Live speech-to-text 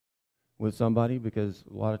with somebody, because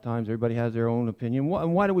a lot of times everybody has their own opinion.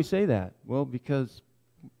 And why do we say that? Well, because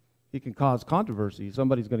it can cause controversy.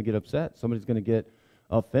 Somebody's going to get upset. Somebody's going to get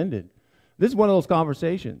offended. This is one of those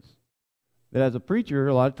conversations that as a preacher,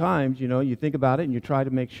 a lot of times, you think about it and you try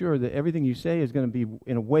to make sure that everything you say is going to be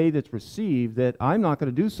in a way that's received, that I'm not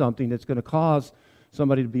going to do something that's going to cause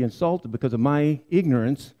somebody to be insulted because of my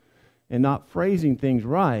ignorance and not phrasing things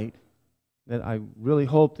right, that I really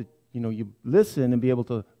hope that, you listen and be able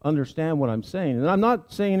to understand what I'm saying. And I'm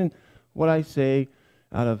not saying what I say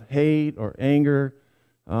out of hate or anger.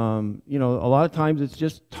 A lot of times it's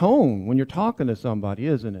just tone when you're talking to somebody,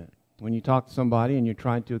 isn't it? When you talk to somebody and you're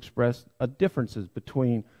trying to express differences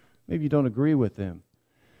between, maybe you don't agree with them.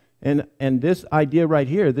 And this idea right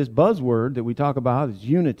here, this buzzword that we talk about is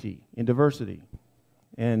unity in diversity.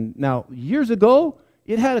 And now, years ago,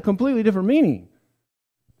 it had a completely different meaning.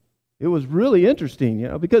 It was really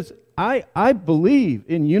interesting, because I believe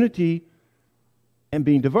in unity and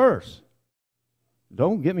being diverse.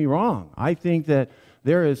 Don't get me wrong. I think that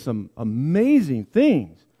there is some amazing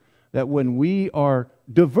things that when we are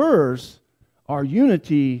diverse, our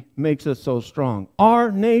unity makes us so strong.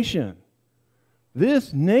 Our nation,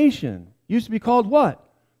 this nation, used to be called what?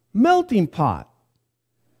 Melting pot.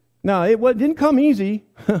 Now, it didn't come easy.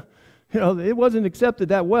 It wasn't accepted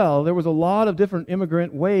that well. There was a lot of different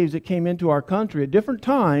immigrant waves that came into our country at different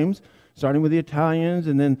times, starting with the Italians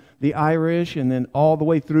and then the Irish and then all the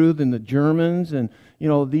way through then the Germans and,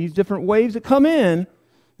 these different waves that come in.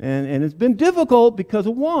 And it's been difficult because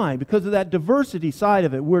of why? Because of that diversity side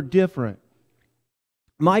of it. We're different.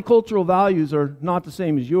 My cultural values are not the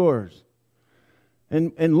same as yours.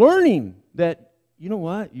 And learning that,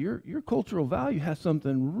 your cultural value has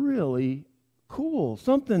something really cool,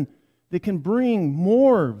 something that can bring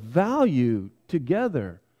more value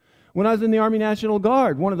together. When I was in the Army National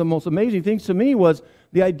Guard, one of the most amazing things to me was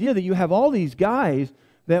the idea that you have all these guys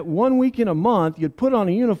that 1 week in a month you'd put on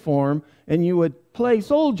a uniform and you would play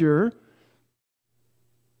soldier,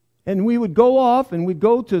 and we would go off and we'd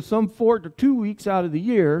go to some fort 2 weeks out of the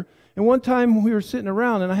year. And one time we were sitting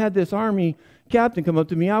around and I had this Army captain come up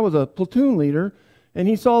to me. I was a platoon leader, and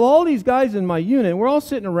he saw all these guys in my unit. We're all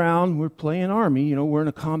sitting around, we're playing Army, we're in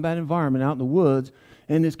a combat environment out in the woods,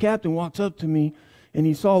 and this captain walks up to me and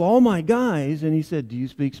he saw all my guys and he said, "Do you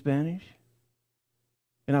speak Spanish?"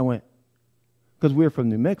 And I went, because we're from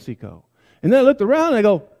New Mexico. And then I looked around and I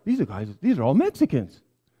go, these are all Mexicans.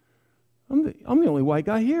 I'm the only white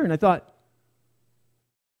guy here. And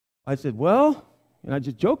I said, well, and I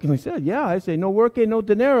just jokingly said, yeah. I say, no work, no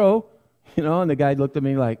dinero. And the guy looked at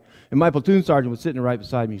me like, and my platoon sergeant was sitting right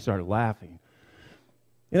beside me. He started laughing.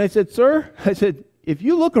 And I said, sir, if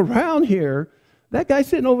you look around here, that guy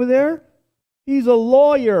sitting over there, he's a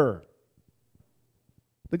lawyer.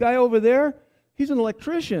 The guy over there, he's an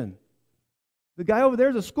electrician. The guy over there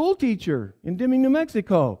is a school teacher in Deming, New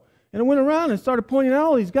Mexico. And I went around and started pointing out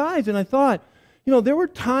all these guys, and I thought, there were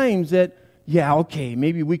times that,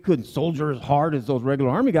 maybe we couldn't soldier as hard as those regular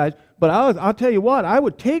Army guys, but I'll tell you what, I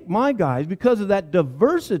would take my guys because of that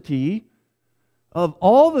diversity of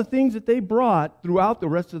all the things that they brought throughout the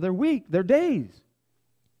rest of their week, their days.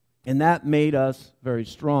 And that made us very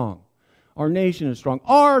strong. Our nation is strong.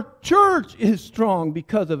 Our church is strong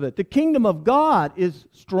because of it. The kingdom of God is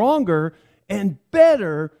stronger and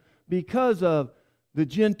better because of the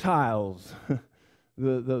Gentiles,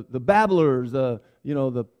 the babblers, the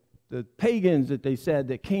pagans that they said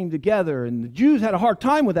that came together. And the Jews had a hard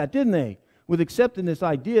time with that, didn't they? With accepting this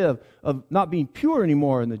idea of not being pure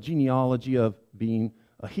anymore in the genealogy of being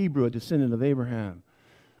a Hebrew, a descendant of Abraham.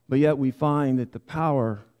 But yet we find that the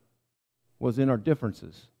power was in our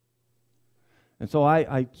differences. And so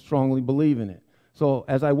I strongly believe in it. So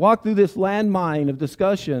as I walk through this landmine of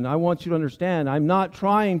discussion, I want you to understand I'm not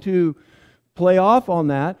trying to play off on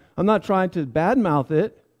that. I'm not trying to badmouth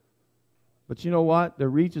it. But you know what? There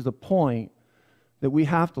reaches a point that we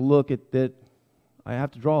have to look at that. I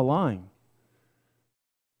have to draw a line.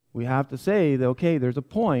 We have to say that, okay, there's a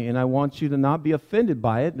point, and I want you to not be offended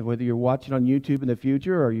by it, whether you're watching on YouTube in the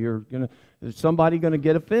future or there's somebody going to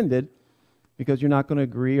get offended because you're not going to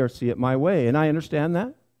agree or see it my way. And I understand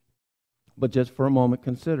that. But just for a moment,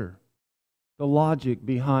 consider the logic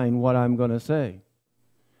behind what I'm going to say.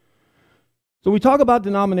 So we talk about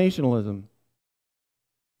denominationalism.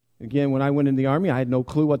 Again, when I went in the Army, I had no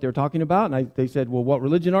clue what they were talking about. And they said, well, what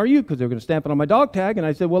religion are you? Because they were going to stamp it on my dog tag. And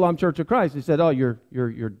I said, well, I'm Church of Christ. They said, oh, you're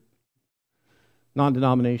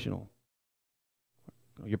non-denominational.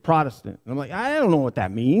 You're Protestant. And I'm like, I don't know what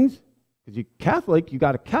that means. Because you're Catholic, you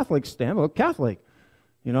got a Catholic stamp. Oh, Catholic.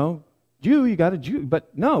 Jew, you got a Jew.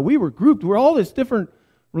 But no, we were grouped. We're all this different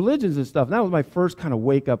religions and stuff. And that was my first kind of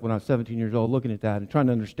wake up when I was 17 years old, looking at that and trying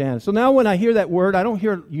to understand. So now when I hear that word, I don't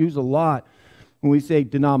hear it used a lot when we say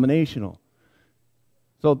denominational.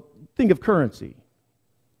 So think of currency.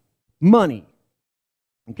 Money.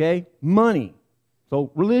 Okay? Money.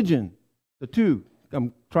 So religion, the two.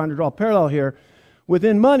 I'm trying to draw a parallel here.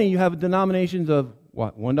 Within money, you have denominations of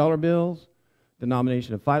what? $1 bills,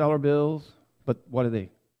 denomination of $5 bills. But what are they?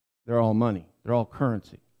 They're all money. They're all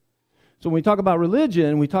currency. So when we talk about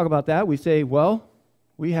religion, we talk about that, we say, well,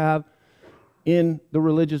 we have in the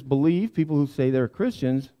religious belief, people who say they're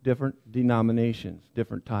Christians, different denominations,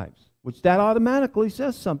 different types. Which that automatically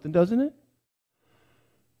says something, doesn't it?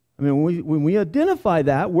 I mean, when we identify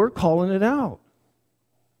that, we're calling it out.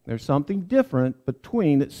 There's something different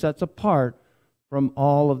between that sets apart from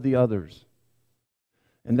all of the others.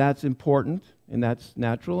 And that's important, and that's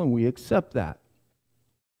natural, and we accept that.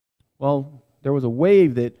 Well, there was a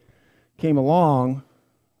wave that came along,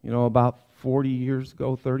 about 40 years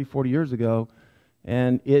ago, 30, 40 years ago,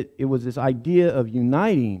 and it was this idea of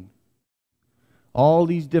uniting all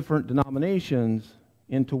these different denominations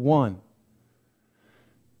into one.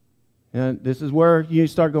 And this is where you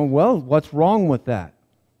start going, well, what's wrong with that?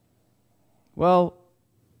 Well,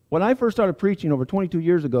 when I first started preaching over 22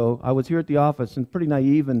 years ago, I was here at the office and pretty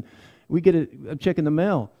naive, and we get a check in the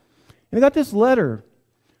mail. And I got this letter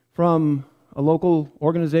from a local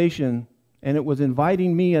organization, and it was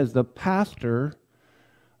inviting me as the pastor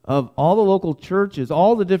of all the local churches,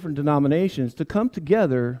 all the different denominations, to come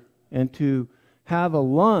together and to have a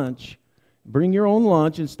lunch, bring your own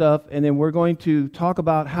lunch and stuff, and then we're going to talk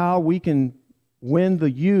about how we can win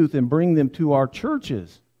the youth and bring them to our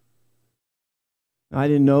churches. I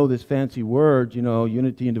didn't know this fancy word,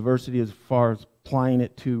 unity and diversity as far as applying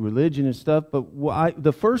it to religion and stuff, but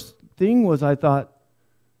the first thing was I thought,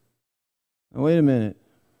 wait a minute.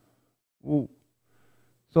 So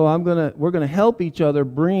we're gonna help each other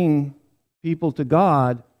bring people to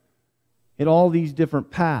God in all these different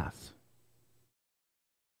paths.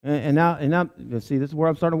 And now, see, this is where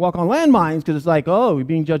I'm starting to walk on landmines, because it's like, oh, we're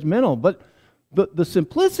being judgmental. But the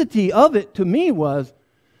simplicity of it to me was,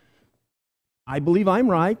 I believe I'm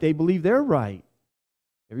right, they believe they're right.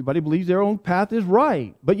 Everybody believes their own path is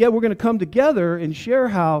right. But yet we're going to come together and share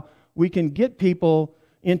how we can get people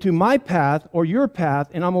into my path or your path,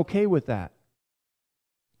 and I'm okay with that.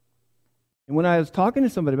 And when I was talking to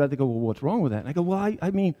somebody about it, they go, well, what's wrong with that? And I go, well,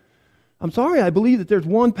 I mean, I'm sorry, I believe that there's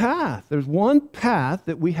one path. There's one path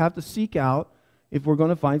that we have to seek out if we're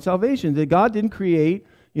going to find salvation. That God didn't create,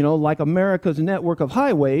 like America's network of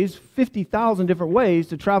highways, 50,000 different ways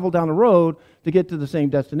to travel down the road to get to the same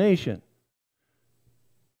destination.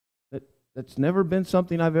 That's never been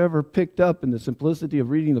something I've ever picked up in the simplicity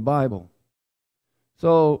of reading the Bible.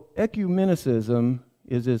 So ecumenicism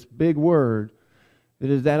is this big word that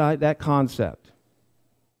is that concept,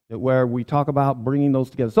 that where we talk about bringing those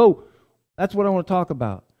together. So that's what I want to talk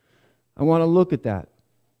about. I want to look at that,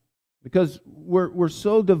 because we're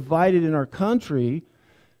so divided in our country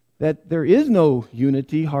that there is no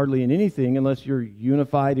unity hardly in anything unless you're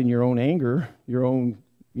unified in your own anger, your own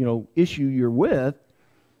issue you're with.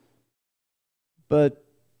 But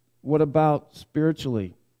what about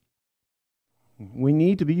spiritually? We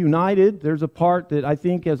need to be united. There's a part that I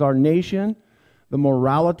think as our nation, the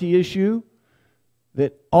morality issue,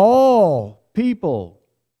 that all people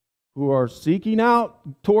who are seeking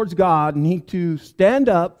out towards God need to stand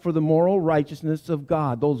up for the moral righteousness of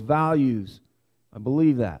God, those values. I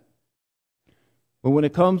believe that. But when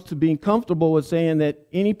it comes to being comfortable with saying that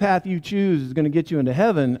any path you choose is going to get you into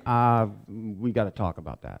heaven, we got to talk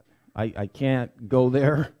about that. I can't go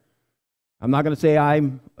there. I'm not going to say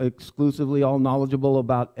I'm exclusively all knowledgeable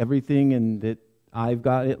about everything and that I've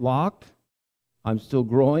got it locked. I'm still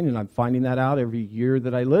growing, and I'm finding that out every year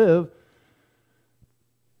that I live.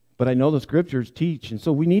 But I know the Scriptures teach, and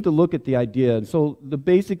so we need to look at the idea. And so the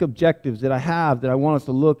basic objectives that I have that I want us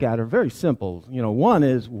to look at are very simple. One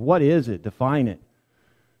is, what is it? Define it.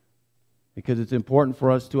 Because it's important for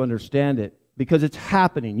us to understand it. Because it's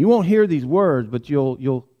happening. You won't hear these words, but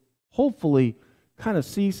you'll hopefully kind of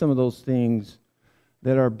see some of those things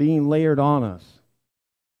that are being layered on us.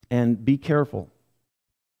 And be careful.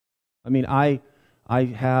 I mean, I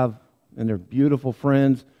have, and they're beautiful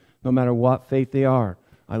friends, no matter what faith they are.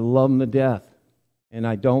 I love them to death, and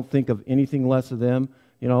I don't think of anything less of them.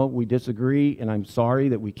 We disagree, and I'm sorry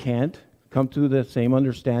that we can't come to the same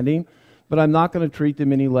understanding, but I'm not going to treat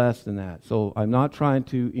them any less than that. So I'm not trying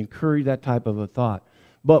to encourage that type of a thought.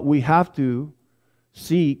 But we have to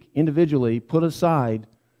seek individually, put aside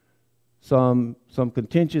some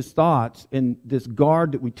contentious thoughts and this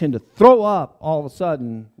guard that we tend to throw up all of a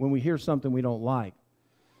sudden when we hear something we don't like.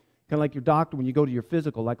 Kind of like your doctor when you go to your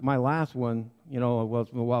physical. Like my last one, well, it was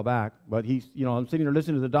a while back, but I'm sitting there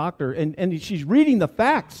listening to the doctor, and she's reading the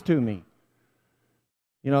facts to me.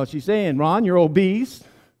 She's saying, Ron, you're obese,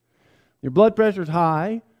 your blood pressure's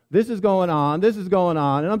high, this is going on,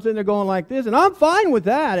 and I'm sitting there going like this, and I'm fine with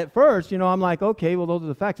that at first. I'm like, okay, well, those are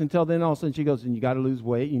the facts. Until then, all of a sudden she goes, and you got to lose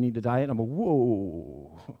weight, you need to diet. And I'm like,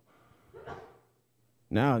 whoa.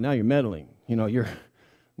 Now you're meddling.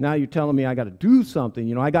 Now you're telling me I got to do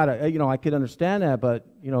something. I could understand that, but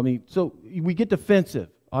so we get defensive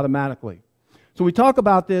automatically. So we talk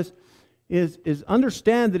about this is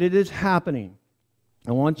understand that it is happening.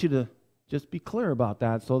 I want you to just be clear about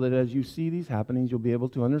that so that as you see these happenings, you'll be able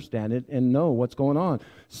to understand it and know what's going on.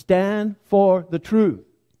 Stand for the truth.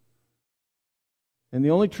 And the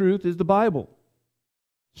only truth is the Bible.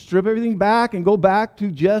 Strip everything back and go back to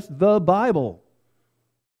just the Bible.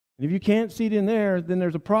 And if you can't see it in there, then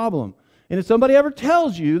there's a problem. And if somebody ever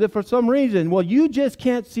tells you that for some reason, well, you just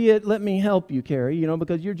can't see it, let me help you, Carrie,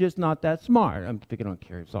 because you're just not that smart. I'm picking on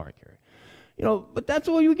Carrie. Sorry, Carrie. But that's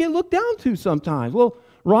what you get looked down to sometimes. Well,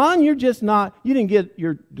 Ron, you're just not, you didn't get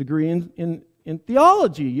your degree in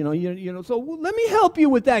theology, so let me help you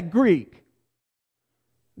with that Greek.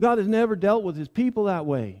 God has never dealt with his people that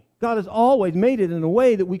way. God has always made it in a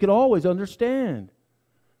way that we could always understand.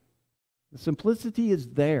 The simplicity is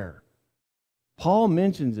there. Paul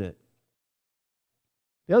mentions it.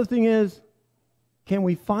 The other thing is, can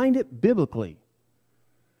we find it biblically?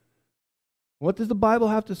 What does the Bible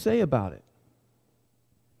have to say about it?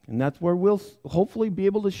 And that's where we'll hopefully be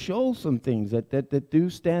able to show some things that do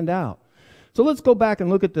stand out. So let's go back and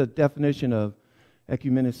look at the definition of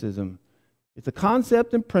ecumenicism. It's a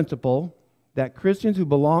concept and principle that Christians who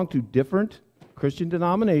belong to different Christian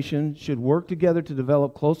denominations should work together to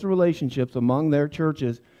develop closer relationships among their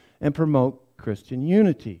churches and promote Christian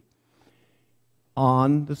unity.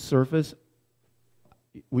 On the surface,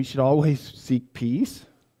 we should always seek peace,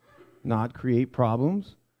 not create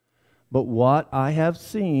problems. But what I have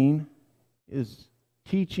seen is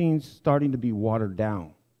teachings starting to be watered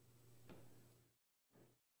down.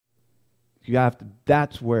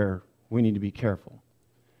 That's where we need to be careful.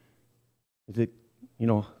 Is it,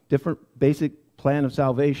 different basic plan of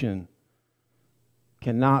salvation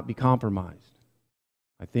cannot be compromised.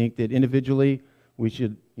 I think that individually we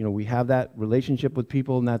should, we have that relationship with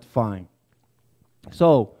people, and that's fine.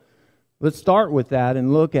 So let's start with that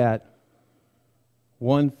and look at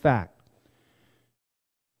one fact.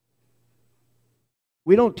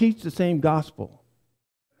 We don't teach the same gospel.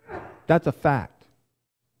 That's a fact.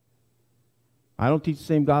 I don't teach the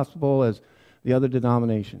same gospel as the other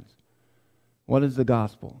denominations. What is the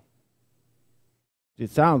gospel? It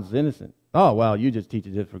sounds innocent. Oh, well, you just teach a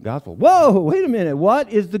different gospel. Whoa, wait a minute.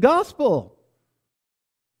 What is the gospel?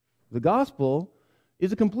 The gospel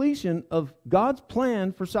is a completion of God's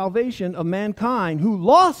plan for salvation of mankind who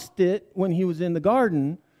lost it when he was in the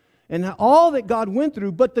garden and all that God went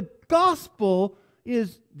through. But the gospel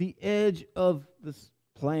is the edge of this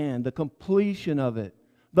plan, the completion of it,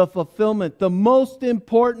 the fulfillment, the most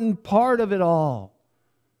important part of it all.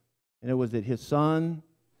 And it was that his Son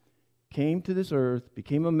came to this earth,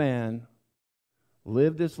 became a man,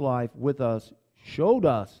 lived this life with us, showed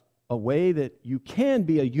us a way that you can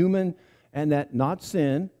be a human and that not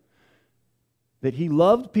sin, that he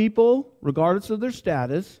loved people regardless of their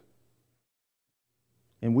status.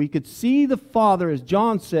 And we could see the Father, as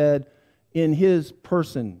John said, in his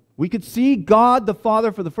person. We could see God the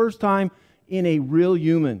Father for the first time in a real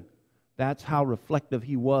human. That's how reflective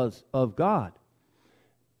he was of God.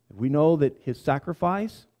 We know that his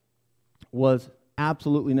sacrifice was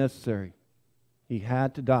absolutely necessary. He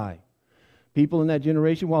had to die. People in that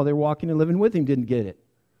generation, while they were walking and living with him, didn't get it.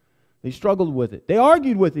 They struggled with it. They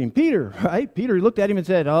argued with him. Peter, right? Peter looked at him and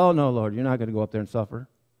said, "Oh, no, Lord, you're not going to go up there and suffer."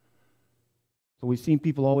 So we've seen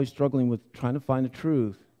people always struggling with trying to find the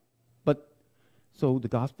truth. So the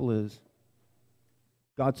gospel is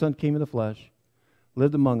God's Son came in the flesh,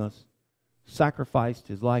 lived among us, sacrificed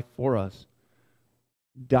his life for us,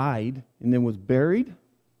 died, and then was buried,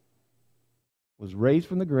 was raised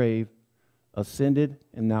from the grave, ascended,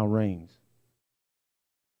 and now reigns.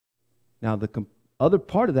 Now the other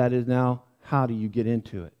part of that is now, how do you get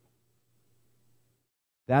into it?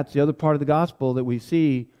 That's the other part of the gospel that we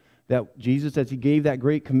see, that Jesus, as he gave that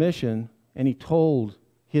great commission, and he told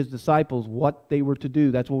his disciples what they were to do.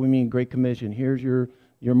 That's what we mean, Great Commission. Here's your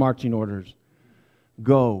marching orders.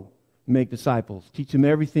 Go, make disciples. Teach them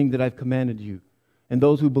everything that I've commanded you. And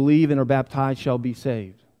those who believe and are baptized shall be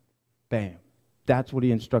saved. Bam. That's what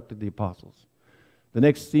he instructed the apostles. The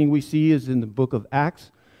next thing we see is in the book of Acts,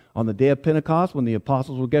 On the day of Pentecost, when the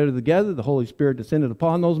apostles were gathered together, the Holy Spirit descended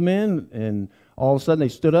upon those men, and all of a sudden they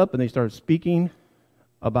stood up and they started speaking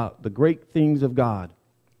about the great things of God.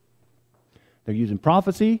 They're using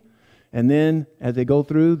prophecy, and then as they go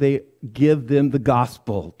through, they give them the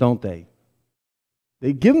gospel, don't they?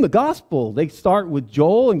 They give them the gospel. They start with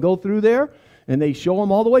Joel and go through there, and they show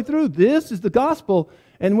them all the way through. This is the gospel.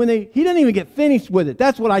 And when he doesn't even get finished with it.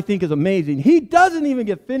 That's what I think is amazing. He doesn't even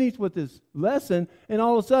get finished with this lesson, and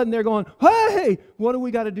all of a sudden they're going, hey, what do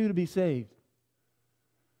we got to do to be saved?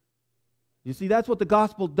 You see, that's what the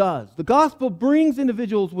gospel does. The gospel brings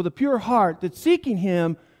individuals with a pure heart that's seeking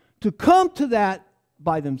Him to come to that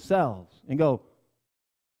by themselves and go,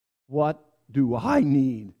 what do I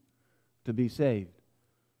need to be saved?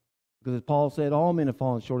 Because as Paul said, all men have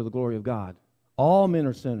fallen short of the glory of God. All men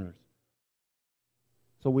are sinners.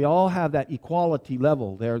 So we all have that equality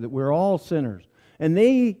level there, that we're all sinners. And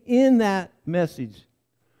they, in that message,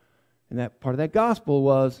 and that part of that gospel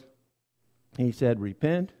was, he said,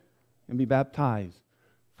 repent and be baptized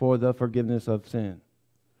for the forgiveness of sin.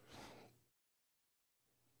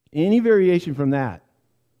 Any variation from that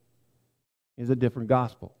is a different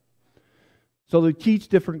gospel. So they teach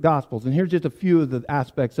different gospels, and here's just a few of the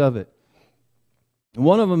aspects of it. And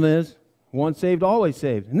one of them is, once saved, always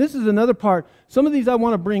saved. And this is another part. Some of these I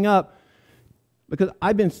want to bring up because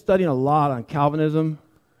I've been studying a lot on Calvinism,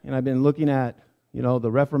 and I've been looking at,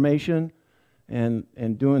 the Reformation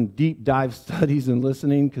and doing deep dive studies and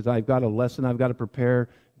listening because I've got a lesson I've got to prepare,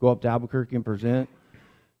 go up to Albuquerque and present.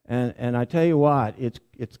 And I tell you what, it's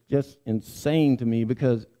just insane to me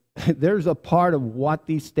because there's a part of what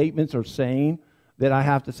these statements are saying that I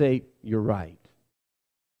have to say, you're right.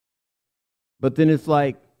 But then it's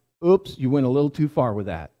like, oops, you went a little too far with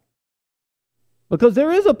that. Because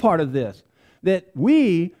there is a part of this that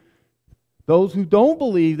we, those who don't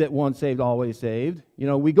believe that once saved, always saved,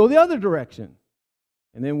 we go the other direction.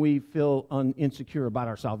 And then we feel insecure about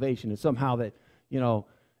our salvation. And somehow that,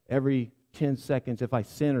 every 10 seconds, if I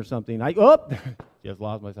sin or something, just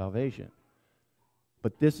lost my salvation.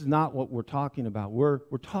 But this is not what we're talking about. We're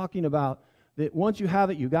talking about that once you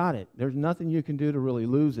have it, you got it. There's nothing you can do to really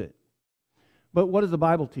lose it. But what does the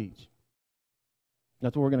Bible teach?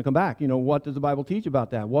 That's where we're going to come back. What does the Bible teach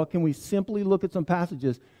about that? What can we simply look at some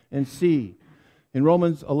passages and see? In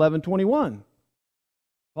Romans 11:21,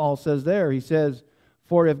 Paul says there, he says,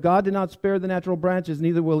 for if God did not spare the natural branches,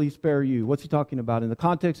 neither will He spare you. What's he talking about? In the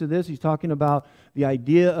context of this, he's talking about the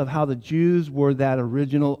idea of how the Jews were that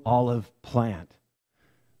original olive plant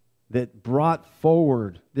that brought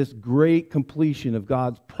forward this great completion of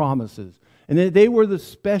God's promises. And that they were the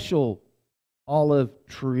special olive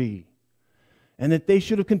tree. And that they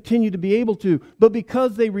should have continued to be able to. But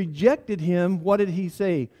because they rejected Him, what did He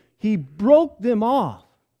say? He broke them off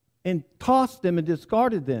and tossed them and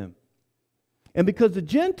discarded them. And because the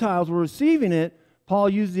Gentiles were receiving it, Paul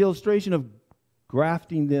used the illustration of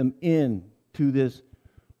grafting them in to this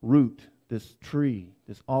root, this tree,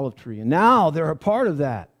 this olive tree. And now they're a part of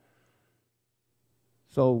that.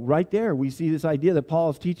 So right there, we see this idea that Paul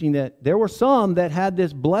is teaching that there were some that had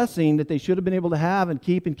this blessing that they should have been able to have and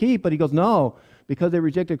keep. But he goes, no, because they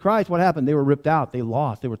rejected Christ, what happened? They were ripped out. They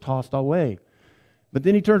lost. They were tossed away. But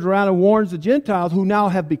then he turns around and warns the Gentiles who now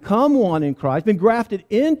have become one in Christ, been grafted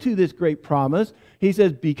into this great promise. He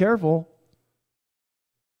says, be careful.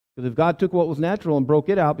 Because if God took what was natural and broke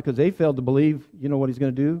it out because they failed to believe, you know what He's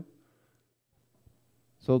going to do?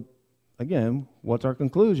 So, again, what's our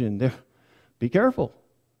conclusion? Be careful.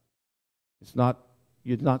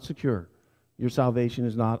 You're not secure. Your salvation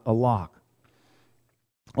is not a lock.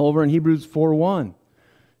 Over in Hebrews 4:1,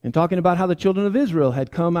 and talking about how the children of Israel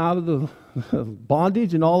had come out of the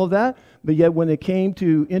bondage and all of that, but yet when they came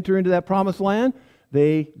to enter into that promised land,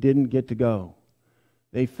 they didn't get to go.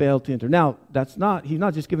 They failed to enter. Now, he's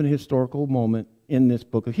not just giving a historical moment in this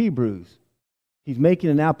book of Hebrews. He's making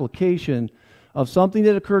an application of something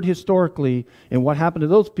that occurred historically and what happened to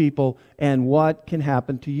those people and what can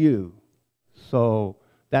happen to you. So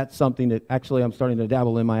that's something that actually I'm starting to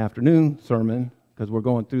dabble in my afternoon sermon because we're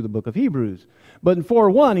going through the book of Hebrews. But in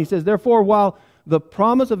 4:1, he says, therefore, while the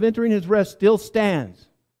promise of entering His rest still stands,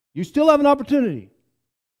 you still have an opportunity.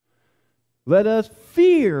 Let us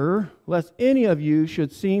fear lest any of you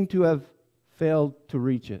should seem to have failed to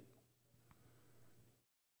reach it.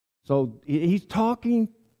 So he's talking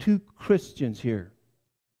to Christians here.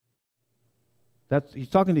 He's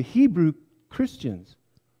talking to Hebrew Christians.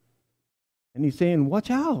 And he's saying,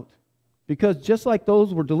 watch out. Because just like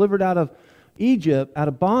those were delivered out of Egypt, out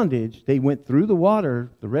of bondage, they went through the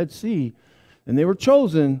water, the Red Sea, and they were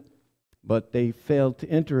chosen, but they failed to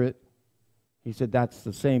enter it. He said that's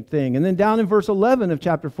the same thing. And then down in verse 11 of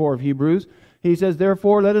chapter 4 of Hebrews, he says,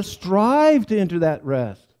 therefore, let us strive to enter that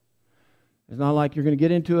rest. It's not like you're going to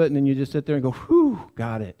get into it and then you just sit there and go, whew,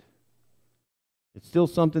 got it. It's still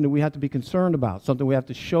something that we have to be concerned about, something we have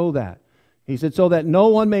to show that. He said, so that no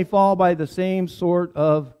one may fall by the same sort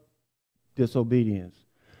of disobedience.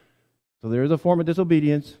 So there is a form of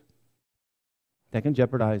disobedience that can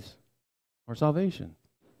jeopardize our salvation.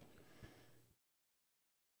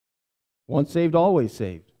 Once saved, always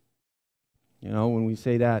saved. You know, when we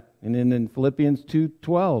say that. And then in Philippians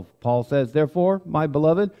 2:12, Paul says, therefore, my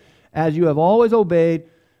beloved, as you have always obeyed,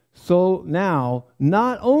 so now,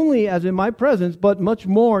 not only as in my presence, but much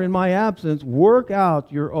more in my absence, work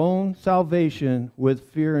out your own salvation with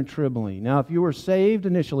fear and trembling. Now, if you were saved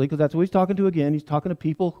initially, because that's what he's talking to again, he's talking to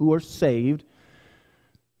people who are saved,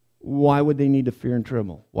 why would they need to fear and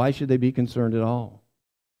tremble? Why should they be concerned at all?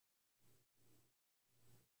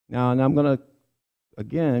 Now, and I'm going to,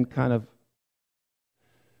 again, kind of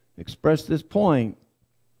express this point.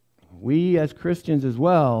 We as Christians as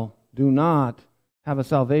well do not have a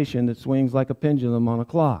salvation that swings like a pendulum on a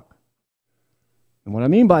clock. And what I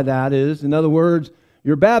mean by that is, in other words,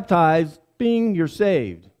 you're baptized, bing, you're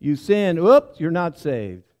saved. You sin, oops, you're not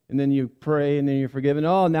saved. And then you pray, and then you're forgiven.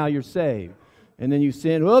 Oh, now you're saved. And then you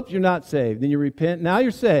sin, oops, you're not saved. Then you repent, now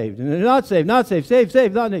you're saved. And then you're not saved,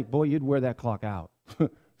 saved, not saved. Boy, you'd wear that clock out.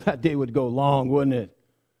 That day would go long, wouldn't it?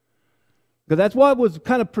 Because that's what was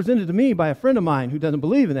kind of presented to me by a friend of mine who doesn't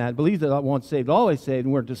believe in that, believes that once saved, always saved,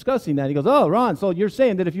 and we're discussing that. He goes, oh, Ron, so you're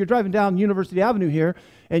saying that if you're driving down University Avenue here,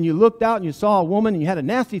 and you looked out and you saw a woman, and you had a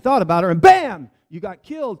nasty thought about her, and bam, you got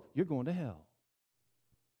killed, you're going to hell.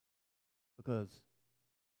 Because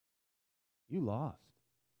you lost.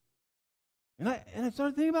 And I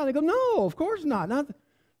started thinking about it. I go, no, of course not.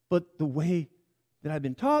 But the way that I've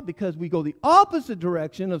been taught, because we go the opposite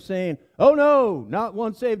direction of saying, oh no, not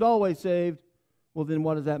once saved, always saved. Well, then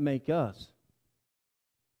what does that make us?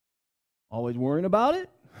 Always worrying about it?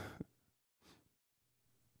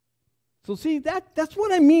 So see, that's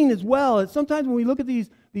what I mean as well. It's sometimes when we look at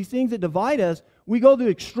these things that divide us, we go the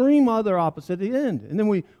extreme other opposite end. And then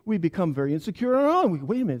we become very insecure on our own.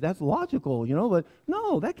 Wait a minute, that's logical, you know, but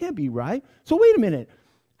no, that can't be right. So wait a minute,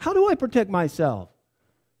 how do I protect myself?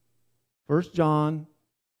 1 John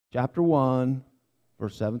chapter 1,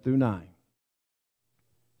 verse 7 through 9.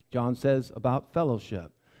 John says about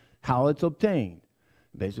fellowship, how it's obtained.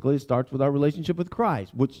 Basically, it starts with our relationship with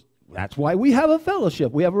Christ, which that's why we have a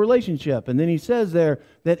fellowship. We have a relationship. And then he says there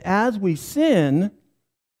that as we sin,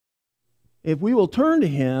 if we will turn to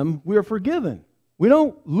Him, we are forgiven. We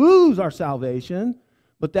don't lose our salvation,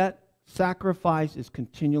 but that sacrifice is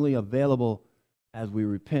continually available as we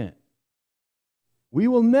repent. We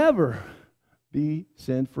will never be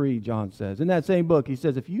sin-free, John says. In that same book, he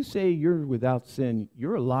says, if you say you're without sin,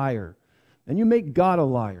 you're a liar, and you make God a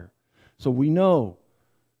liar. So we know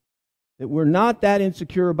that we're not that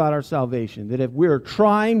insecure about our salvation, that if we're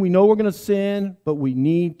trying, we know we're going to sin, but we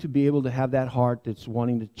need to be able to have that heart that's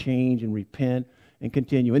wanting to change and repent and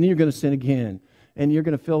continue. And then you're going to sin again, and you're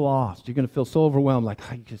going to feel lost. You're going to feel so overwhelmed, like,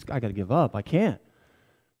 I got to give up. I can't.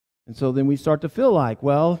 And so then we start to feel like,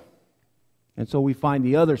 well, and so we find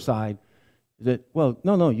the other side that, well,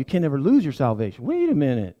 no, you can't ever lose your salvation. Wait a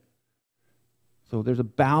minute. So there's a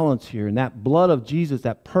balance here, and that blood of Jesus,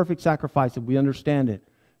 that perfect sacrifice, if we understand it,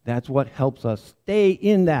 that's what helps us stay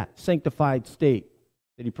in that sanctified state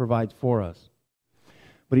that He provides for us.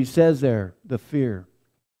 But he says there, the fear.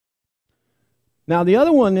 Now the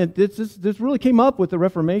other one, this really came up with the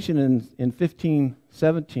Reformation in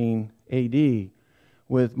 1517 AD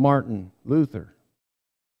with Martin Luther.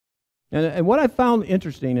 And what I found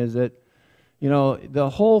interesting is that, you know, the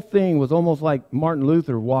whole thing was almost like Martin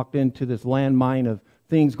Luther walked into this landmine of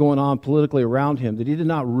things going on politically around him, that he did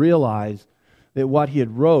not realize that what he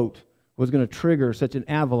had wrote was going to trigger such an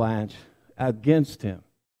avalanche against him.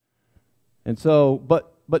 And so, but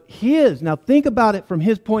now think about it from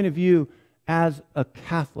his point of view as a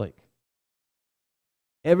Catholic.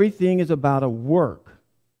 Everything is about a work.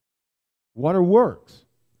 What are works?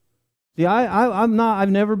 See, I've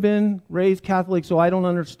never been raised Catholic, so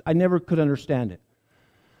I never could understand it.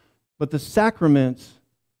 But the sacraments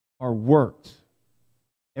are works.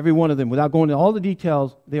 Every one of them, without going into all the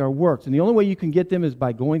details, they are works. And the only way you can get them is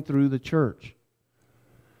by going through the church.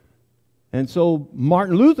 And so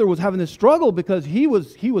Martin Luther was having this struggle because he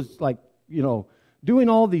was like, you know, doing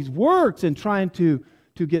all these works and trying to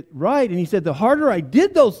get right. And he said, the harder I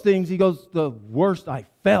did those things, he goes, the worse I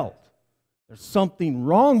felt. There's something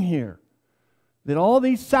wrong here. That all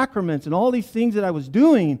these sacraments and all these things that I was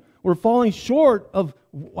doing were falling short of,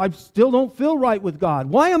 I still don't feel right with God.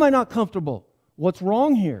 Why am I not comfortable? What's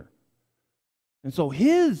wrong here? And so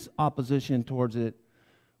his opposition towards it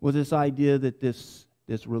was this idea that this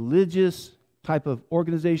religious type of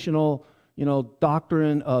organizational,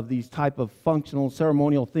 doctrine of these type of functional,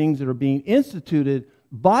 ceremonial things that are being instituted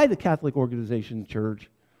by the Catholic organization church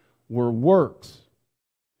were works.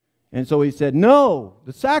 And so he said, no,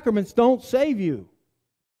 the sacraments don't save you.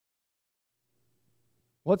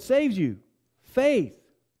 What saves you? Faith.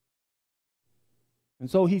 And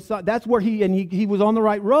so he saw that's where he was on the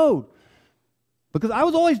right road. Because I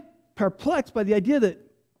was always perplexed by the idea that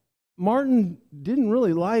Martin didn't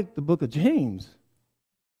really like the book of James.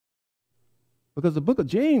 Because the book of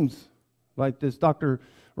James, like this Dr.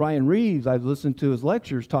 Ryan Reeves, I've listened to his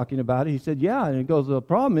lectures talking about it. He said, yeah, and he goes, the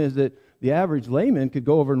problem is that the average layman could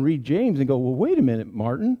go over and read James and go, well, wait a minute,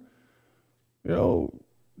 Martin.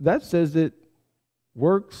 That says that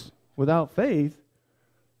works without faith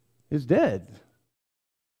is dead.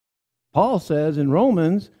 Paul says in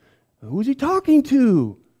Romans, who's he talking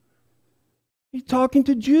to? He's talking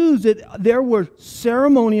to Jews, that there were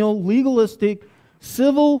ceremonial, legalistic,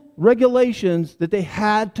 civil regulations that they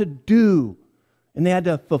had to do. And they had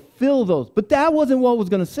to fulfill those. But that wasn't what was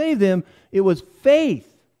going to save them. It was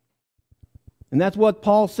faith. And that's what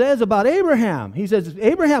Paul says about Abraham. He says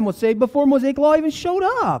Abraham was saved before Mosaic law even showed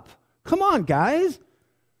up. Come on, guys.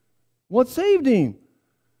 What saved him?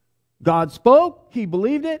 God spoke, he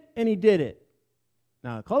believed it, and he did it.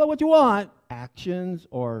 Now, call it what you want, actions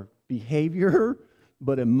or behavior,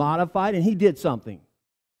 but it modified, and he did something.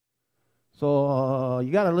 So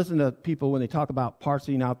you got to listen to people when they talk about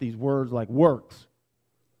parsing out these words like works.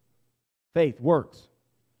 Faith, works.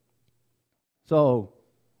 So,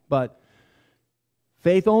 but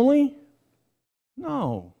faith only?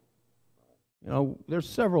 No. There's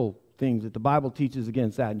several things that the Bible teaches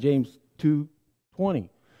against that. James 2:20.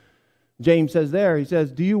 James says there, he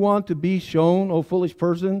says, do you want to be shown, O foolish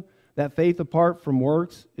person, that faith apart from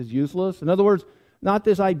works is useless? In other words, not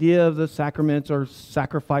this idea of the sacraments or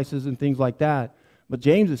sacrifices and things like that. But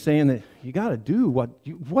James is saying that you got to do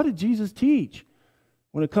what did Jesus teach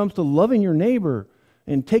when it comes to loving your neighbor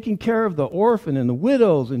and taking care of the orphan and the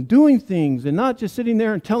widows and doing things and not just sitting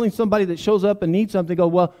there and telling somebody that shows up and needs something, go,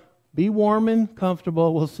 well, be warm and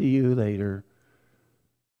comfortable, we'll see you later.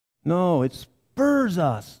 No, it spurs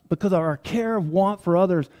us because of our care of want for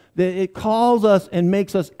others, that it calls us and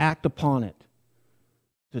makes us act upon it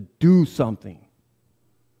to do something.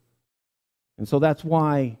 And so that's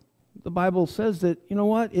why the Bible says that, you know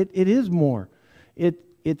what, it is more.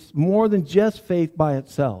 It's more than just faith by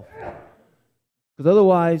itself. Because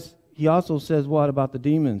otherwise, he also says what about the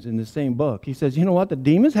demons in the same book? He says, you know what, the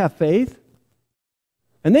demons have faith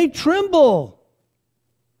and they tremble.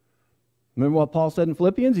 Remember what Paul said in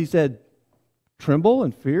Philippians? He said, tremble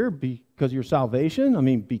and fear because of your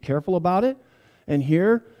salvation. Be careful about it. And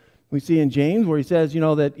here we see in James where he says,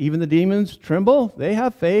 that even the demons tremble. They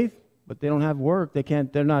have faith, but they don't have work.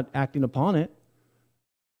 They're not acting upon it.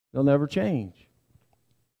 They'll never change.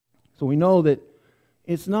 So we know that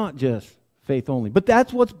it's not just faith only, but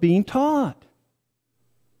that's what's being taught.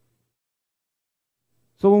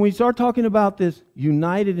 So when we start talking about this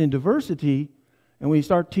united in diversity, and we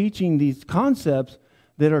start teaching these concepts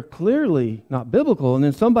that are clearly not biblical, and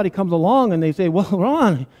then somebody comes along and they say, well,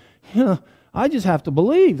 Ron, I just have to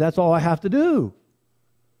believe. That's all I have to do.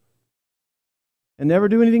 And never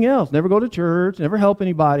do anything else. Never go to church. Never help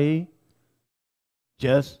anybody.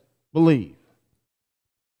 Just believe.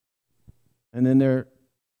 And then they're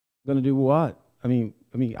going to do what?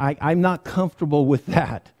 I'm not comfortable with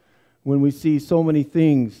that when we see so many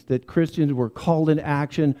things that Christians were called into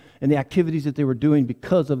action and the activities that they were doing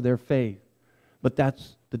because of their faith. But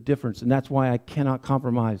that's the difference, and that's why I cannot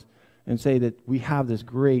compromise and say that we have this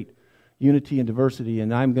great unity and diversity,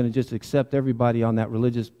 and I'm going to just accept everybody on that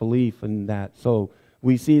religious belief and that. So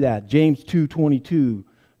we see that. James 2:22,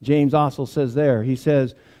 James also says there, he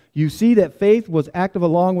says, you see that faith was active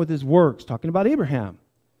along with his works, talking about Abraham.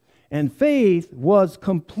 And faith was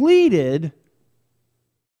completed,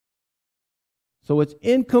 so it's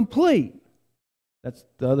incomplete. That's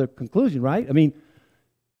the other conclusion, right?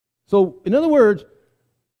 So in other words,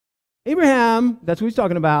 Abraham, that's what he's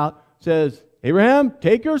talking about, says, Abraham,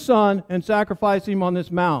 take your son and sacrifice him on this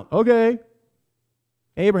mount. Okay.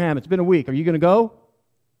 Abraham, it's been a week. Are you going to go?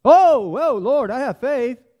 Oh, Lord, I have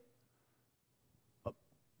faith.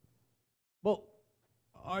 Well,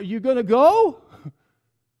 are you going to go?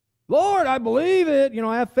 Lord, I believe it.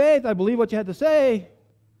 I have faith. I believe what you had to say.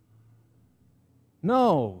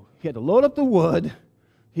 No. He had to load up the wood.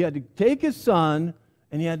 He had to take his son,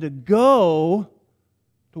 and he had to go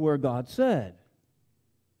to where God said.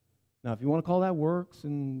 Now, if you want to call that works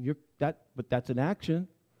and you're but that's an action.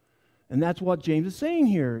 And that's what James is saying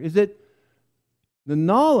here, is that the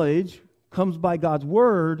knowledge comes by God's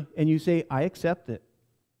word, and you say, I accept it,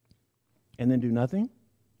 and then do nothing.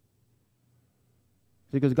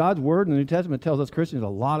 Because God's word in the New Testament tells us Christians a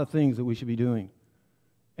lot of things that we should be doing.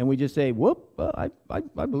 And we just say, whoop,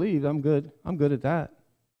 I believe, I'm good at that.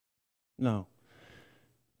 No.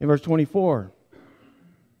 In verse 24,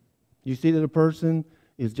 you see that a person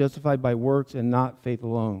is justified by works and not faith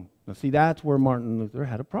alone. Now see, that's where Martin Luther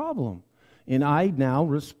had a problem. And I now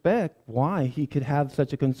respect why he could have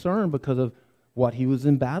such a concern, because of what he was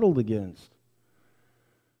embattled against.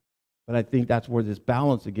 But I think that's where this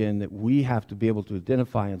balance again, that we have to be able to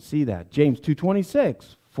identify and see that. James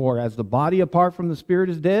 2:26, for as the body apart from the spirit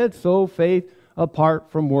is dead, so faith apart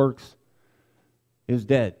from works is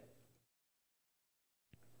dead.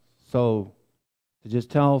 So to just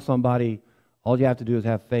tell somebody, all you have to do is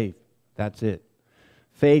have faith. That's it.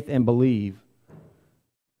 Faith and believe.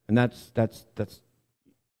 And that's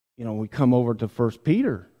we come over to 1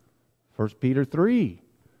 Peter. 1 Peter 3.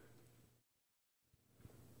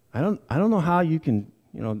 I don't know how you can,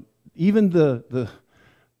 even the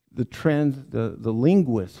trends, the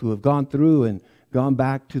linguists who have gone through and gone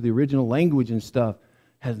back to the original language and stuff,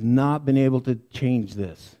 has not been able to change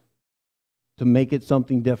this, to make it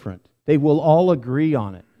something different. They will all agree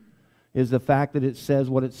on it, is the fact that it says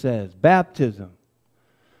what it says. Baptism,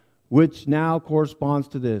 which now corresponds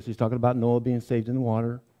to this. He's talking about Noah being saved in the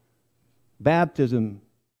water. Baptism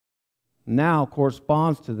now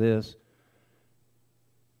corresponds to this,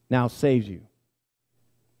 now saves you.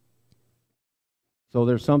 So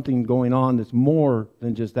there's something going on that's more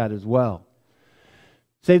than just that as well.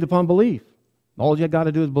 Saved upon belief. All you got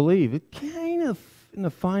to do is believe. It kind of in the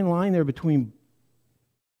fine line there between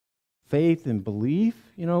faith and belief,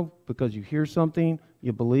 because you hear something,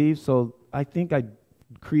 you believe. So I think I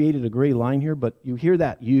created a gray line here, but you hear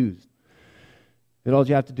that used. That all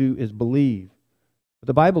you have to do is believe. But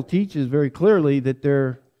the Bible teaches very clearly that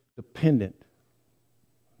they're dependent.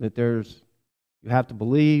 That you have to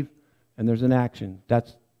believe, and there's an action.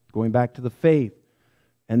 That's going back to the faith.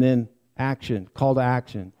 And then action, call to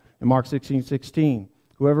action. In Mark 16:16,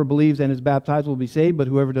 whoever believes and is baptized will be saved, but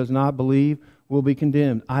whoever does not believe will be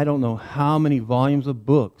condemned. I don't know how many volumes of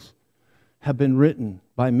books have been written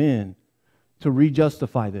by men to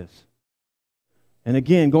re-justify this. And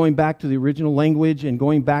again, going back to the original language and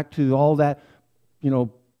going back to all that,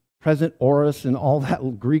 present aorist and all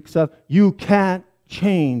that Greek stuff, you can't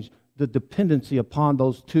change the dependency upon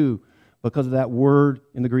those two because of that word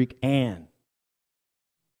in the Greek, and.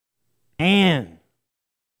 And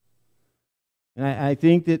I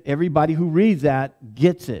think that everybody who reads that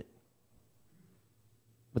gets it.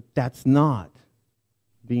 But that's not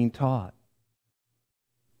being taught.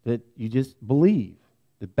 That you just believe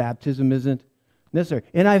that baptism isn't necessary.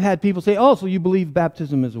 And I've had people say, oh, so you believe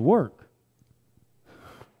baptism is a work.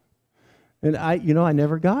 And I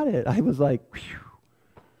never got it. I was like, whew.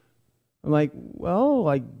 I'm like, well,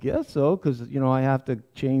 I guess so, because, I have to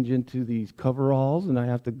change into these coveralls, and I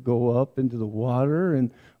have to go up into the water,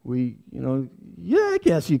 and I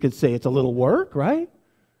guess you could say it's a little work, right?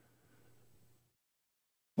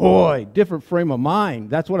 Boy, different frame of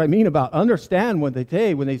mind. That's what I mean about understand when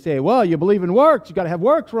they say, well, you believe in works, you got to have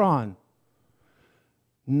works, Ron.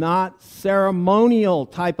 Not ceremonial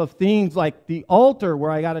type of things like the altar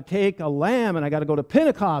where I got to take a lamb and I got to go to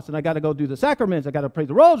Pentecost and I got to go do the sacraments, I got to pray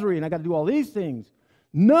the rosary and I got to do all these things.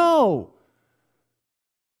 No.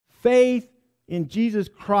 Faith in Jesus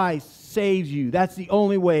Christ saves you. That's the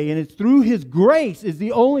only way. And it's through His grace is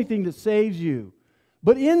the only thing that saves you.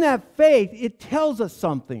 But in that faith, it tells us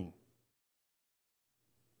something.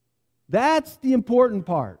 That's the important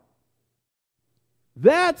part.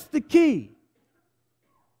 That's the key.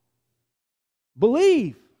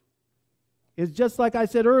 Belief is just like I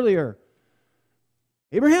said earlier.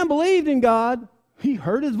 Abraham believed in God. He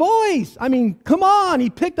heard His voice. I mean, come on. He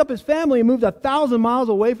picked up his family and moved 1,000 miles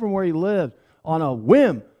away from where he lived on a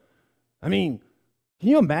whim. I mean, can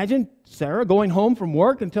you imagine Sarah going home from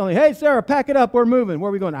work and telling, hey, Sarah, pack it up. We're moving. Where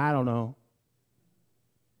are we going? I don't know.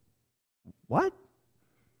 What?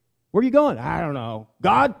 Where are you going? I don't know.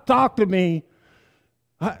 God talked to me.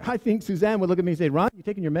 I think Suzanne would look at me and say, Ron, you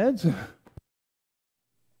taking your meds?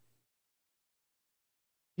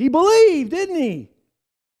 He believed, didn't he?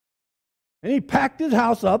 And he packed his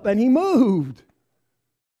house up and he moved.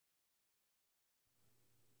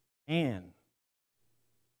 And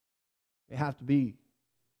they have to be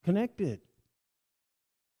connected.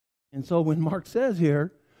 And so when Mark says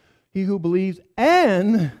here, he who believes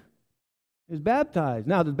and is baptized.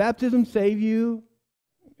 Now, does baptism save you?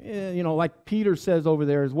 like Peter says over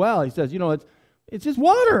there as well. He says, it's just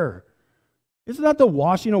water. It's not the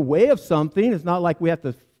washing away of something. It's not like we have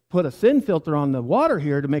to put a sin filter on the water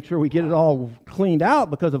here to make sure we get it all cleaned out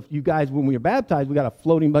because of you guys, when we were baptized, we got a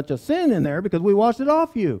floating bunch of sin in there because we washed it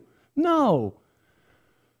off you. No.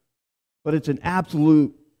 But it's an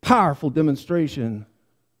absolute powerful demonstration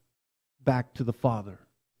back to the Father.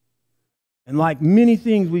 And like many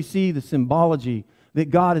things, we see the symbology that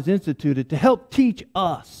God has instituted to help teach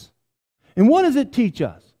us. And what does it teach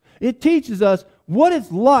us? It teaches us what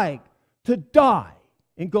it's like to die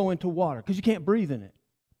and go into water, because you can't breathe in it.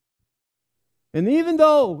 And even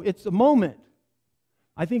though it's a moment,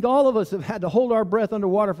 I think all of us have had to hold our breath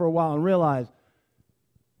underwater for a while and realize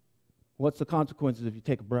what's the consequences if you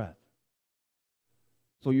take a breath.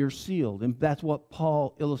 So you're sealed. And that's what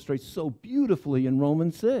Paul illustrates so beautifully in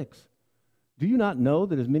Romans 6. Do you not know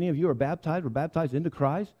that as many of you were baptized into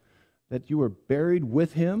Christ, that you were buried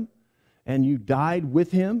with Him and you died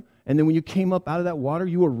with Him? And then when you came up out of that water,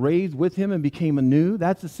 you were raised with Him and became anew.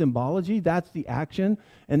 That's the symbology. That's the action.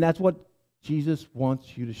 And that's what Jesus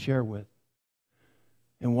wants you to share with.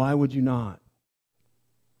 And why would you not?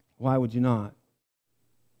 Why would you not?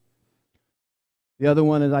 The other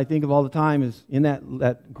one is I think of all the time is in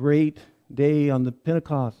that great day on the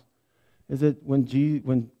Pentecost, is that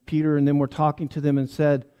when Peter and them were talking to them and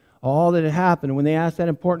said all that had happened, and when they asked that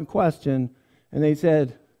important question, and they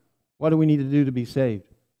said, what do we need to do to be saved?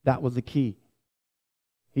 That was the key.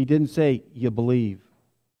 He didn't say, you believe,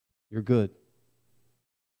 you're good.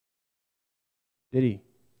 Did he?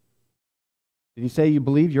 Did he say you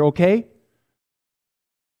believe, you're okay?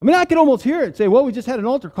 I mean, I could almost hear it say, well, we just had an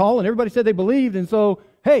altar call and everybody said they believed, and so,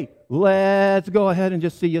 hey, let's go ahead and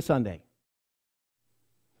just see you Sunday.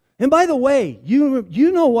 And by the way,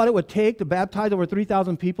 you know what it would take to baptize over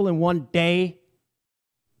 3,000 people in one day?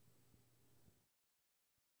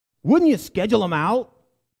 Wouldn't you schedule them out?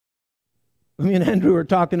 Me and Andrew were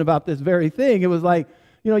talking about this very thing. It was like,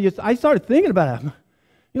 I started thinking about it.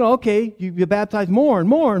 Okay, you baptize more and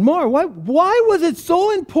more and more. Why was it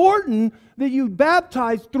so important that you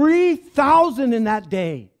baptized 3,000 in that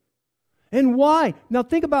day? And why? Now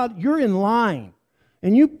think about, you're in line.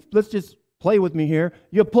 And let's just play with me here.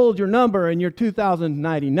 You pulled your number and you're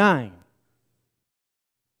 2,099.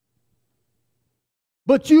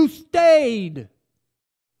 But you stayed.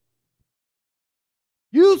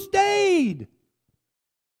 You stayed.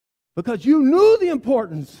 Because you knew the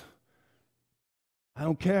importance. I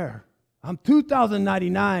don't care. I'm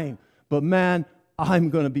 2,099, but man, I'm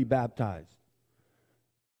going to be baptized.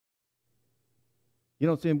 You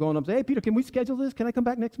don't see him going up and say, hey, Peter, can we schedule this? Can I come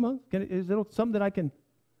back next month? Is it something that I can?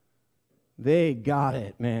 They got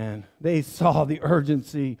it, man. They saw the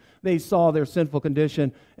urgency. They saw their sinful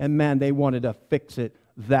condition, and man, they wanted to fix it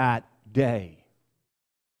that day.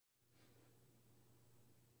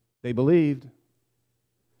 They believed.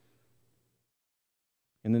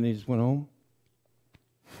 And then they just went home.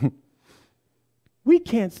 We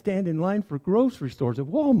can't stand in line for grocery stores at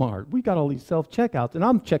Walmart. We got all these self-checkouts, and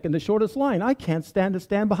I'm checking the shortest line. I can't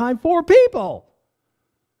stand behind 4 people.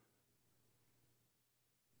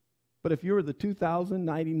 But if you were the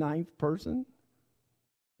 2,099th person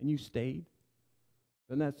and you stayed,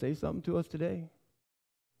 doesn't that say something to us today?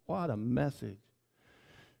 What a message.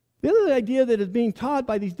 The other idea that is being taught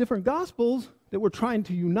by these different gospels that we're trying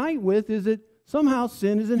to unite with is that somehow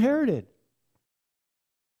sin is inherited.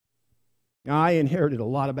 Now, I inherited a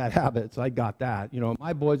lot of bad habits. I got that.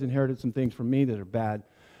 My boys inherited some things from me that are bad.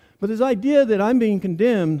 But this idea that I'm being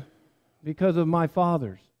condemned because of my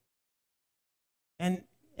fathers. And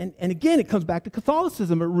again, it comes back to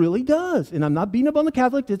Catholicism. It really does. And I'm not beating up on the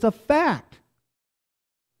Catholics. It's a fact.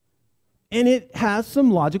 And it has some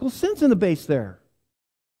logical sense in the base there.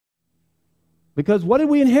 Because what did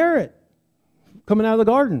we inherit coming out of the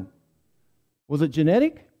garden? Was it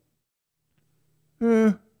genetic?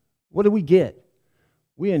 What did we get?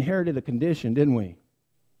 We inherited a condition, didn't we?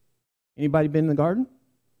 Anybody been in the garden?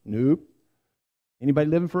 Nope. Anybody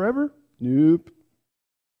living forever? Nope.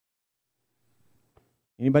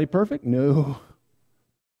 Anybody perfect? No.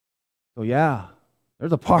 So yeah,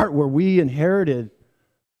 there's a part where we inherited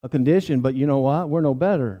a condition, but you know what? We're no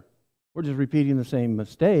better. We're just repeating the same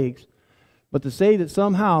mistakes. But to say that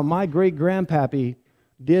somehow my great-grandpappy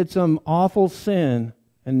did some awful sin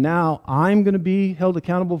and now I'm going to be held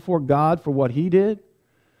accountable before God for what he did?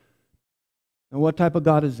 And what type of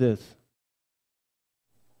God is this?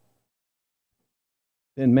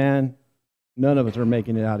 Then man, none of us are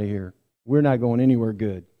making it out of here. We're not going anywhere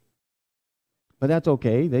good. But that's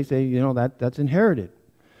okay. They say, that's inherited.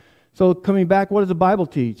 So coming back, what does the Bible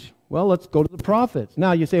teach? Well, let's go to the prophets.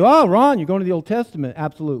 Now you say, oh, Ron, you're going to the Old Testament.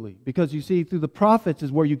 Absolutely. Because you see, through the prophets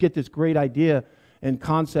is where you get this great idea and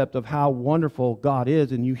concept of how wonderful God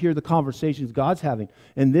is. And you hear the conversations God's having.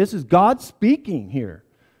 And this is God speaking here.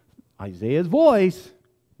 Isaiah's voice,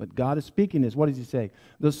 but God is speaking this. What does he say?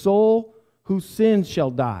 The soul whose sins shall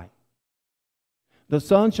die. The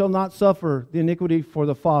Son shall not suffer the iniquity for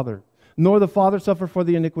the Father, nor the Father suffer for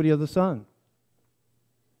the iniquity of the Son.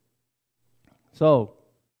 So,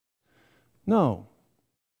 no.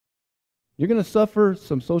 You're going to suffer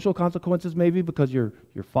some social consequences maybe because your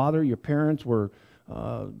father, your parents were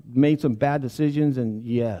made some bad decisions, and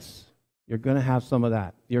yes, you're going to have some of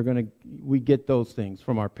that. We get those things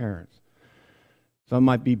from our parents. Some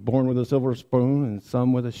might be born with a silver spoon and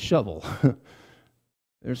some with a shovel.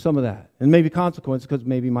 There's some of that. And maybe consequences because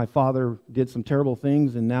maybe my father did some terrible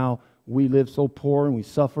things and now we live so poor and we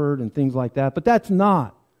suffered and things like that. But that's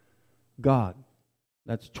not God.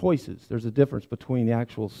 That's choices. There's a difference between the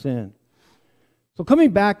actual sin. So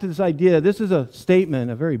coming back to this idea, this is a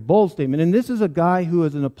statement, a very bold statement, and this is a guy who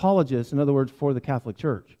is an apologist, in other words, for the Catholic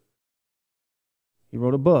Church. He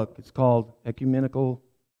wrote a book. It's called Ecumenical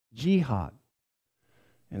Jihad.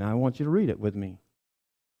 And I want you to read it with me.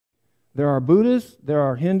 There are Buddhists, there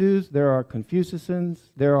are Hindus, there are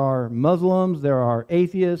Confucians, there are Muslims, there are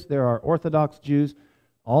atheists, there are Orthodox Jews,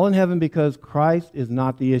 all in heaven because Christ is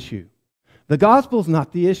not the issue. The gospel's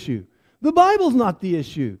not the issue. The Bible's not the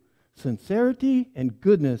issue. Sincerity and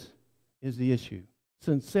goodness is the issue.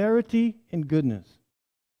 Sincerity and goodness.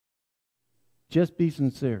 Just be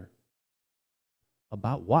sincere.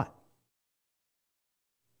 About what?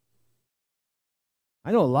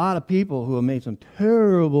 I know a lot of people who have made some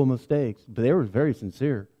terrible mistakes, but they were very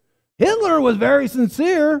sincere. Hitler was very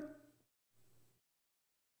sincere.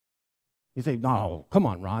 You say, no, come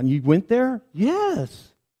on, Ron, you went there? Yes.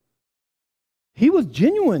 He was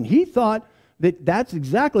genuine. He thought that that's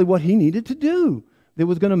exactly what he needed to do. That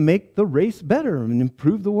was going to make the race better and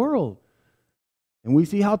improve the world. And we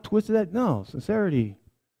see how twisted that. No, sincerity.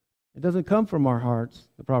 It doesn't come from our hearts,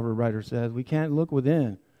 the proverb writer says. We can't look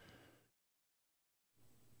within.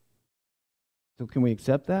 So can we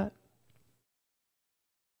accept that?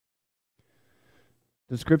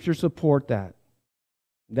 Does Scripture support that?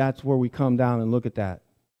 That's where we come down and look at that.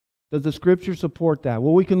 Does the Scripture support that?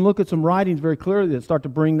 Well, we can look at some writings very clearly that start to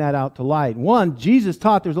bring that out to light. One, Jesus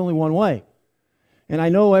taught there's only one way. And I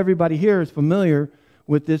know everybody here is familiar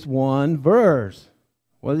with this one verse.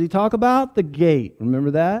 What does he talk about? The gate.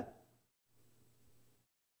 Remember that?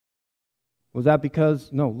 Was that because,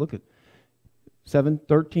 no, look at 7,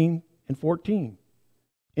 13, and 14.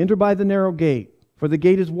 Enter by the narrow gate, for the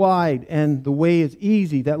gate is wide and the way is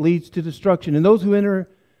easy that leads to destruction. And those who enter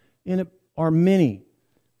in it are many.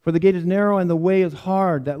 For the gate is narrow and the way is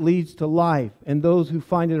hard that leads to life, and those who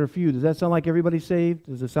find it are few. Does that sound like everybody's saved?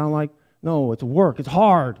 Does it sound like, no, it's work, it's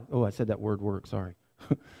hard. Oh, I said that word work, sorry.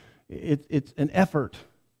 It's an effort.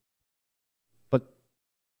 But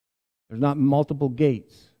there's not multiple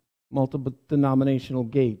gates, multiple denominational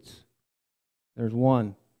gates. There's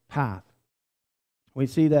one path. We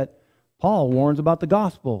see that Paul warns about the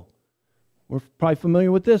gospel. We're probably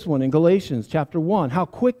familiar with this one in Galatians chapter 1. How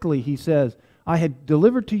quickly he says, I had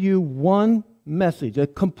delivered to you one message, a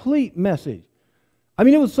complete message. I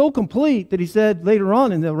mean, it was so complete that he said later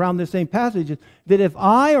on around this same passage that if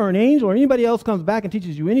I or an angel or anybody else comes back and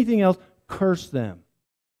teaches you anything else, curse them.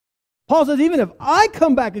 Paul says, even if I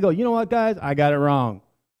come back and go, you know what, guys, I got it wrong.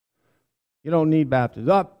 You don't need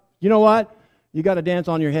baptism. You know what? You got to dance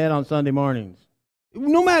on your head on Sunday mornings.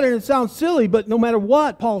 No matter, it sounds silly, but no matter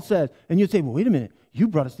what Paul says. And you say, well, wait a minute, you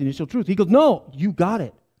brought us the initial truth. He goes, no, you got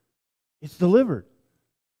it. It's delivered.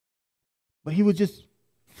 But he was just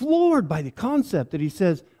floored by the concept that he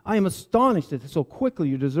says, I am astonished that so quickly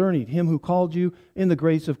you're discerning him who called you in the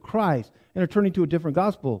grace of Christ and are turning to a different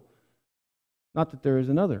gospel. Not that there is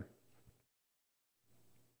another.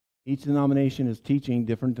 Each denomination is teaching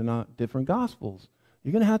different gospels.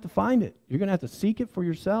 You're going to have to find it. You're going to have to seek it for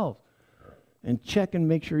yourself and check and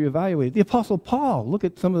make sure you evaluate it. The Apostle Paul, look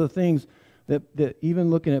at some of the things that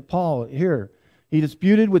even looking at Paul here, he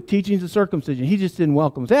disputed with teachings of circumcision. He just didn't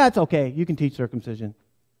welcome. Say, that's okay. You can teach circumcision.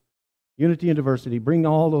 Unity and diversity. Bring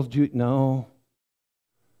all those Jews. No.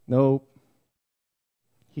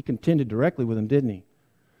 He contended directly with them, didn't he?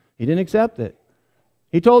 He didn't accept it.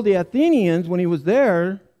 He told the Athenians when he was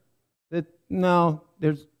there that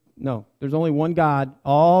there's only one God.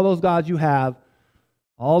 All those gods you have,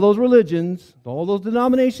 all those religions, all those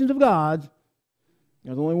denominations of gods,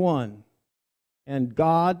 there's only one. And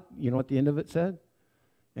God, you know what the end of it said?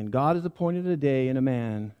 And God has appointed a day and a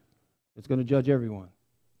man that's going to judge everyone.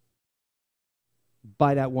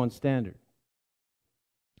 by that one standard.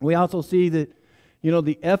 We also see that,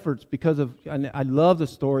 the efforts because of, and I love the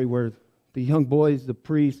story where the young boys, the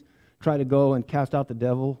priests, try to go and cast out the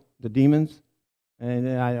devil, the demons. And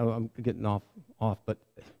I'm getting off, but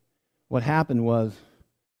what happened was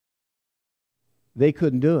they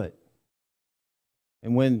couldn't do it.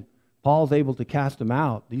 And when Paul's able to cast them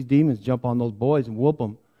out, these demons jump on those boys and whoop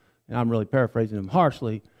them. And I'm really paraphrasing them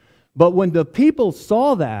harshly. But when the people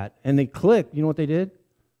saw that and they clicked, you know what they did?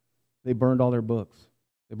 They burned all their books.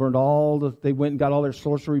 They went and got all their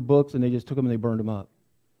sorcery books and they just took them and they burned them up.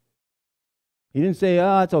 He didn't say,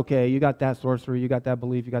 it's okay, you got that sorcery, you got that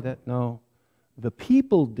belief, you got that. No. The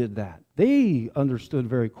people did that. They understood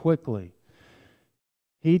very quickly.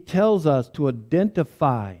 He tells us to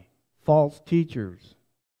identify false teachers.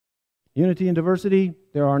 Unity and diversity,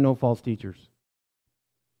 there are no false teachers.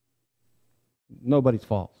 Nobody's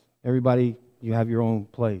false. Everybody, you have your own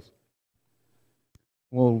place.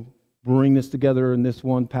 We'll bring this together in this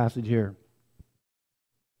one passage here.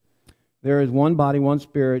 There is one body, one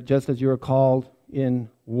spirit, just as you are called in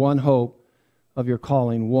one hope of your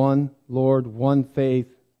calling, one Lord, one faith,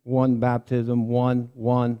 one baptism, one.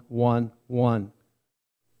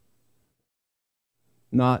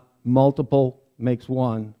 Not multiple makes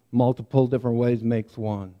one. Multiple different ways makes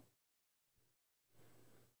one.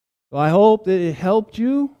 So I hope that it helped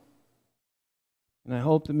you, and I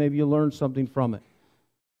hope that maybe you learned something from it.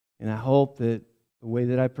 And I hope that the way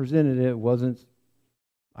that I presented it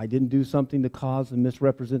I didn't do something to cause and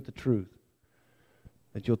misrepresent the truth.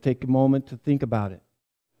 That you'll take a moment to think about it.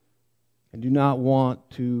 I do not want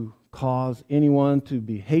to cause anyone to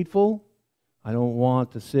be hateful. I don't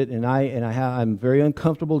want to sit I'm very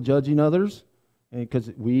uncomfortable judging others,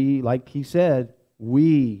 because like he said,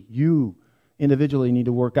 you individually need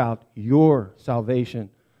to work out your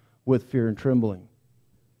salvation with fear and trembling.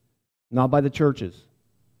 Not by the churches,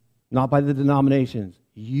 not by the denominations.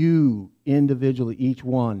 You individually, each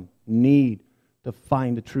one, need to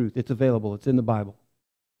find the truth. It's available. It's in the Bible.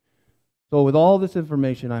 So with all this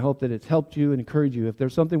information, I hope that it's helped you and encouraged you. If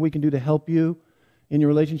there's something we can do to help you in your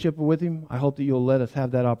relationship with Him, I hope that you'll let us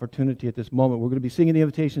have that opportunity at this moment. We're going to be singing the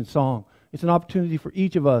invitation song. It's an opportunity for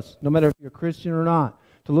each of us, no matter if you're a Christian or not,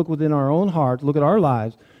 to look within our own hearts, look at our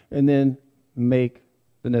lives, and then make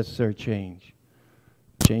the necessary change.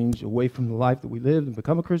 Change away from the life that we lived and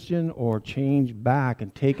become a Christian, or change back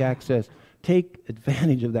and take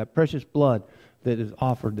advantage of that precious blood that is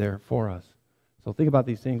offered there for us. So think about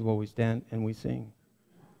these things while we stand and we sing.